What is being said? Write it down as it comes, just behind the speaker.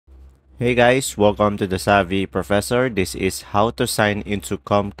Hey guys, welcome to the Savvy Professor. This is how to sign into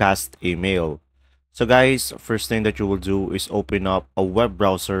Comcast email. So guys, first thing that you will do is open up a web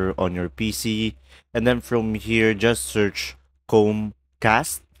browser on your PC, and then from here just search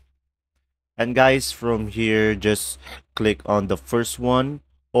Comcast. And guys, from here just click on the first one,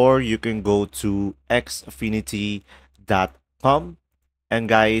 or you can go to xfinity.com. And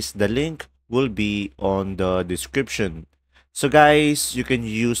guys, the link will be on the description. So guys, you can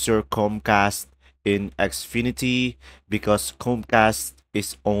use your Comcast in Xfinity because Comcast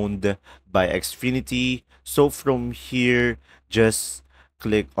is owned by Xfinity. So from here, just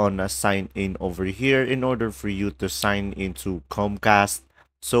click on a sign in over here in order for you to sign into Comcast.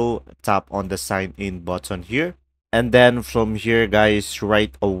 So tap on the sign in button here. And then from here, guys,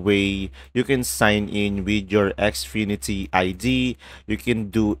 right away, you can sign in with your Xfinity ID. You can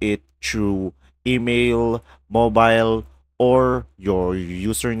do it through email, mobile, or your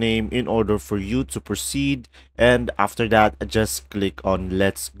username in order for you to proceed. And after that, just click on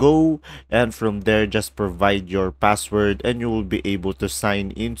Let's Go. And from there, just provide your password and you will be able to sign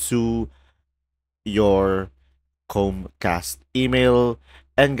into your Comcast email.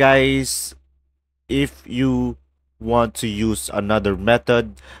 And guys, if you want to use another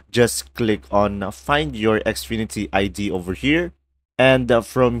method, just click on find your Xfinity ID over here. And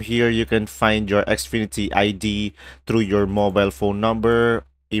from here, you can find your Xfinity ID through your mobile phone number,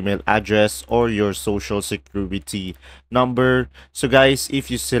 email address, or your social security number. So guys, if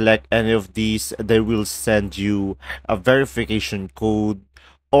you select any of these, they will send you a verification code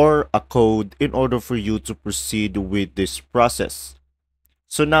or a code in order for you to proceed with this process.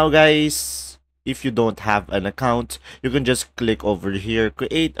 So now guys, if you don't have an account, you can just click over here,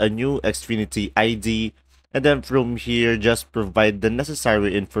 create a new Xfinity ID, and then from here, just provide the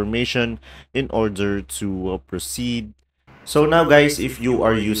necessary information in order to proceed. So now guys, if you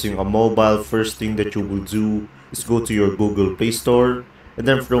are using a mobile, first thing that you will do is go to your Google Play Store, and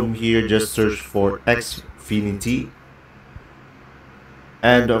then from here, just search for Xfinity.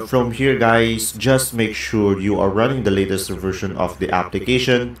 And from here, guys, just make sure you are running the latest version of the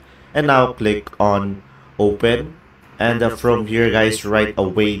application. And now click on Open. And from here, guys, right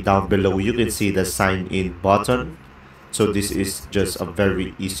away down below, you can see the sign in button. So this is just a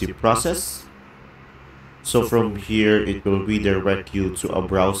very easy process. So from here, it will redirect you to a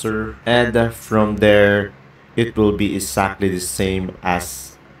browser. And from there, it will be exactly the same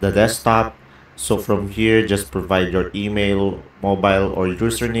as the desktop. So from here, just provide your email, mobile, or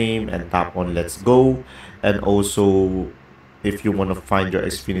username and tap on Let's Go. And also, if you want to find your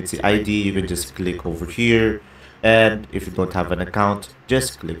Xfinity ID, you can just click over here. And if you don't have an account,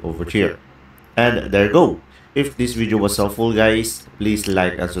 just click over here. And there you go. If this video was helpful, guys, please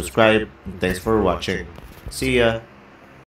like and subscribe. And thanks for watching. See ya.